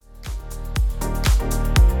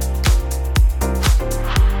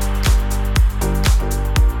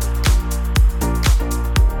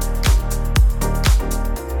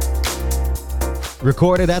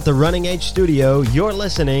Recorded at the Running H Studio, you're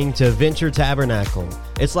listening to Venture Tabernacle.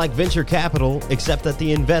 It's like venture capital, except that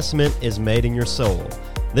the investment is made in your soul.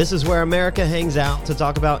 This is where America hangs out to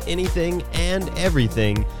talk about anything and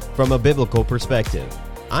everything from a biblical perspective.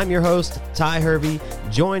 I'm your host, Ty Hervey.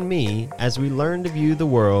 Join me as we learn to view the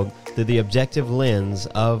world through the objective lens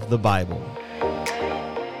of the Bible.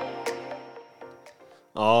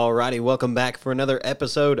 Alrighty, welcome back for another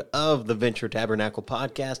episode of the Venture Tabernacle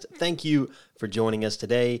podcast. Thank you for joining us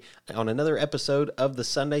today on another episode of the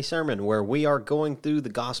Sunday Sermon, where we are going through the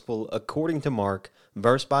gospel according to Mark,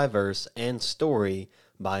 verse by verse and story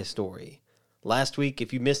by story. Last week,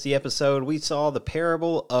 if you missed the episode, we saw the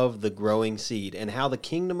parable of the growing seed and how the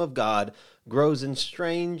kingdom of God grows in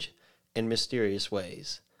strange and mysterious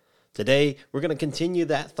ways. Today, we're going to continue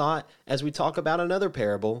that thought as we talk about another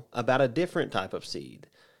parable about a different type of seed.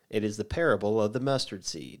 It is the parable of the mustard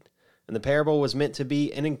seed. And the parable was meant to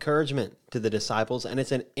be an encouragement to the disciples, and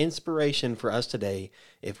it's an inspiration for us today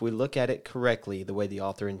if we look at it correctly the way the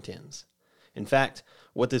author intends. In fact,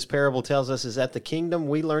 what this parable tells us is that the kingdom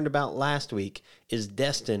we learned about last week is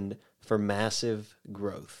destined for massive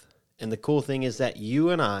growth. And the cool thing is that you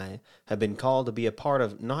and I have been called to be a part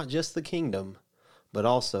of not just the kingdom, but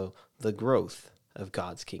also the growth of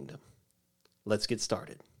God's kingdom. Let's get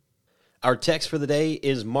started. Our text for the day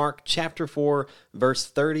is Mark chapter 4, verse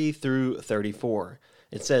 30 through 34.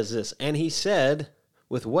 It says this, "And he said,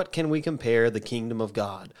 with what can we compare the kingdom of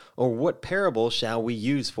God? Or what parable shall we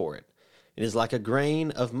use for it? It is like a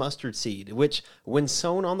grain of mustard seed, which, when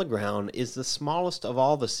sown on the ground, is the smallest of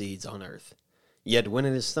all the seeds on earth. Yet when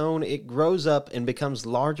it is sown, it grows up and becomes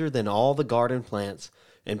larger than all the garden plants,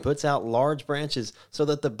 and puts out large branches so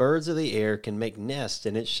that the birds of the air can make nests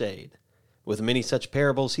in its shade. With many such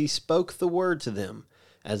parables he spoke the word to them,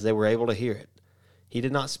 as they were able to hear it. He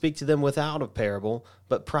did not speak to them without a parable,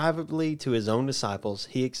 but privately to his own disciples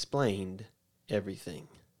he explained everything."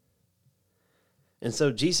 And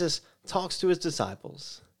so Jesus talks to his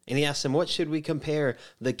disciples, and he asks them, what should we compare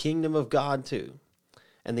the kingdom of God to?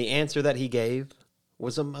 And the answer that he gave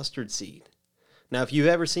was a mustard seed. Now, if you've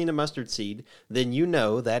ever seen a mustard seed, then you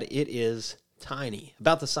know that it is tiny,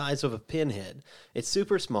 about the size of a pinhead. It's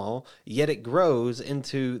super small, yet it grows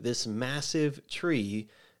into this massive tree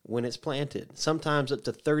when it's planted, sometimes up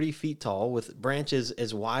to 30 feet tall with branches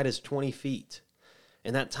as wide as 20 feet.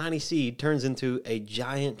 And that tiny seed turns into a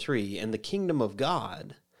giant tree, and the kingdom of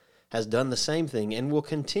God has done the same thing and will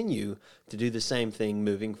continue to do the same thing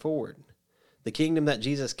moving forward. The kingdom that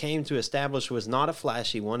Jesus came to establish was not a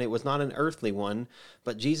flashy one. It was not an earthly one,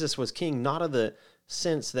 but Jesus was king, not of the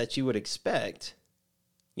sense that you would expect.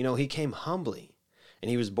 He came humbly,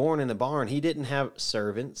 and he was born in a barn. He didn't have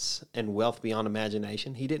servants and wealth beyond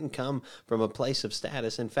imagination. He didn't come from a place of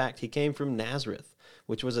status. In fact, he came from Nazareth,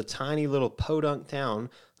 which was a tiny little podunk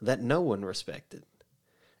town that no one respected.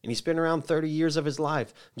 And he spent around 30 years of his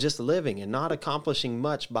life just living and not accomplishing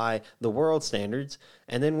much by the world standards.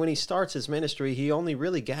 And then when he starts his ministry, he only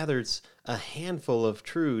really gathers a handful of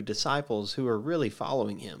true disciples who are really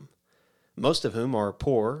following him, most of whom are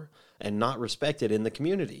poor and not respected in the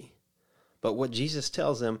community. But what Jesus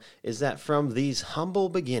tells them is that from these humble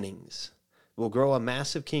beginnings will grow a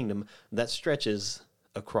massive kingdom that stretches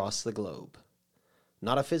across the globe.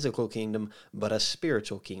 Not a physical kingdom, but a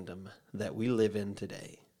spiritual kingdom that we live in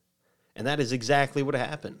today. And that is exactly what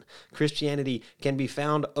happened. Christianity can be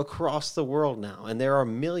found across the world now, and there are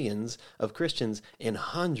millions of Christians in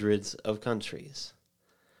hundreds of countries.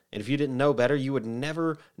 And if you didn't know better, you would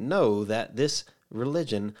never know that this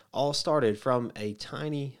religion all started from a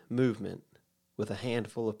tiny movement with a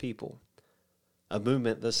handful of people, a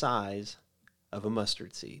movement the size of a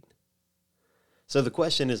mustard seed. So the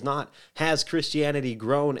question is not, has Christianity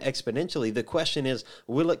grown exponentially? The question is,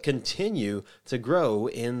 will it continue to grow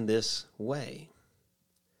in this way?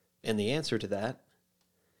 And the answer to that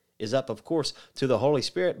is up, of course, to the Holy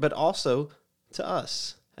Spirit, but also to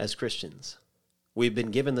us as Christians. We've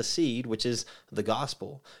been given the seed, which is the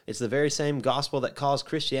gospel. It's the very same gospel that caused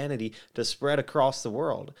Christianity to spread across the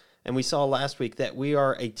world. And we saw last week that we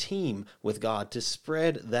are a team with God to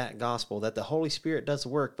spread that gospel, that the Holy Spirit does the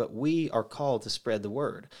work, but we are called to spread the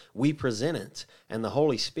word. We present it, and the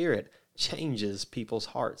Holy Spirit changes people's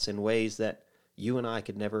hearts in ways that you and I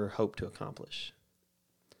could never hope to accomplish.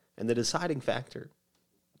 And the deciding factor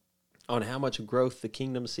on how much growth the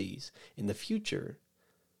kingdom sees in the future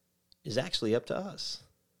is actually up to us.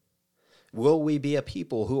 Will we be a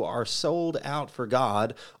people who are sold out for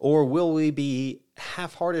God, or will we be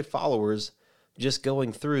half-hearted followers just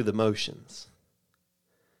going through the motions?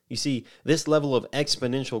 You see, this level of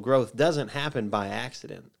exponential growth doesn't happen by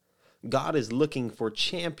accident. God is looking for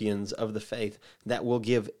champions of the faith that will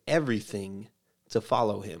give everything to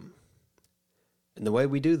follow him. And the way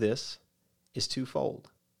we do this is twofold.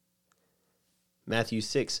 Matthew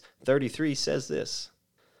 6:33 says this,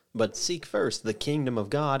 "But seek first the kingdom of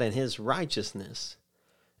God and his righteousness,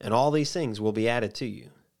 and all these things will be added to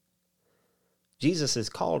you." Jesus has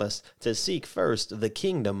called us to seek first the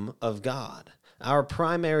kingdom of God. Our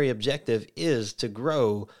primary objective is to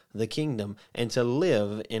grow the kingdom and to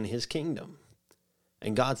live in his kingdom.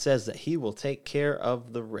 And God says that he will take care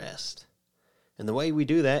of the rest. And the way we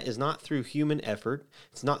do that is not through human effort.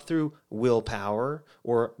 It's not through willpower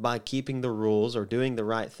or by keeping the rules or doing the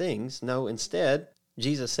right things. No, instead,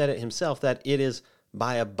 Jesus said it himself that it is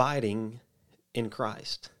by abiding in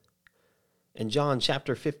Christ. In John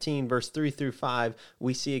chapter 15, verse 3 through 5,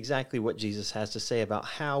 we see exactly what Jesus has to say about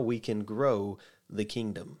how we can grow the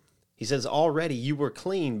kingdom. He says, "Already you were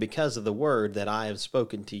clean because of the word that I have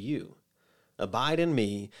spoken to you. Abide in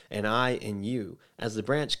me, and I in you, as the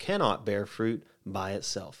branch cannot bear fruit by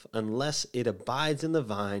itself, unless it abides in the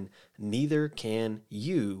vine, neither can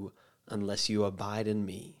you unless you abide in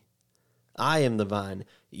me. I am the vine,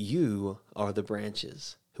 you are the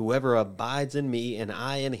branches. Whoever abides in me and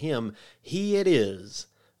I in him, he it is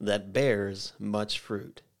that bears much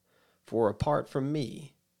fruit. For apart from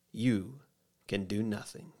me, you can do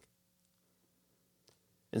nothing."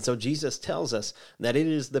 And so Jesus tells us that it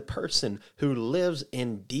is the person who lives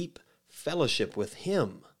in deep fellowship with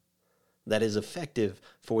him that is effective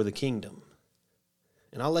for the kingdom.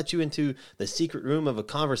 And I'll let you into the secret room of a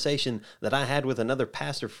conversation that I had with another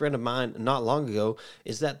pastor friend of mine not long ago,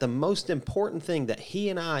 is that the most important thing that he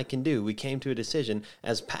and I can do, we came to a decision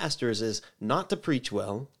as pastors, is not to preach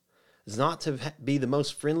well. It's not to be the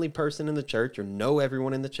most friendly person in the church or know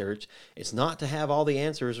everyone in the church. It's not to have all the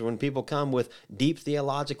answers when people come with deep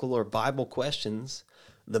theological or Bible questions.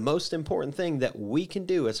 The most important thing that we can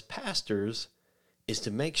do as pastors is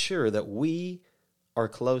to make sure that we are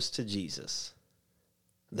close to Jesus,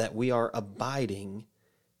 that we are abiding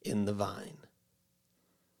in the vine.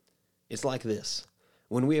 It's like this.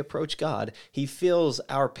 When we approach God, he fills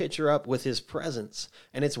our pitcher up with his presence,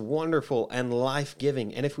 and it's wonderful and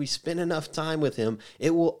life-giving. And if we spend enough time with him, it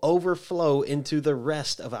will overflow into the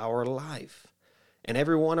rest of our life. And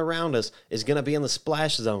everyone around us is going to be in the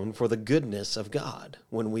splash zone for the goodness of God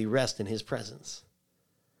when we rest in his presence.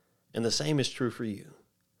 And the same is true for you.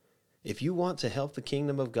 If you want to help the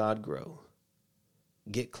kingdom of God grow,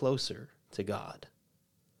 get closer to God.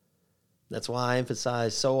 That's why I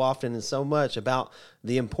emphasize so often and so much about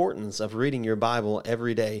the importance of reading your Bible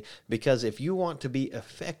every day, because if you want to be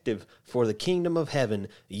effective for the kingdom of heaven,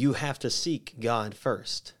 you have to seek God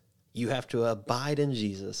first. You have to abide in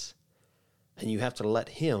Jesus, and you have to let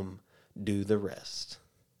him do the rest.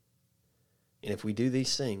 And if we do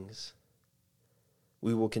these things,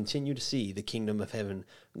 we will continue to see the kingdom of heaven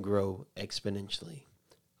grow exponentially.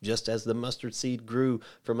 Just as the mustard seed grew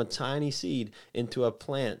from a tiny seed into a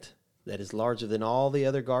plant that is larger than all the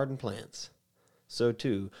other garden plants, so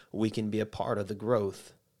too we can be a part of the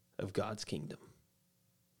growth of God's kingdom.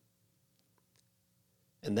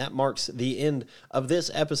 And that marks the end of this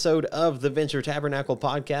episode of the Venture Tabernacle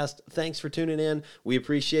podcast. Thanks for tuning in. We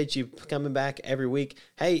appreciate you coming back every week.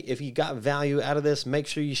 Hey, if you got value out of this, make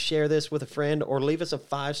sure you share this with a friend or leave us a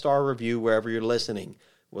 5-star review wherever you're listening.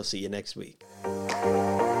 We'll see you next week.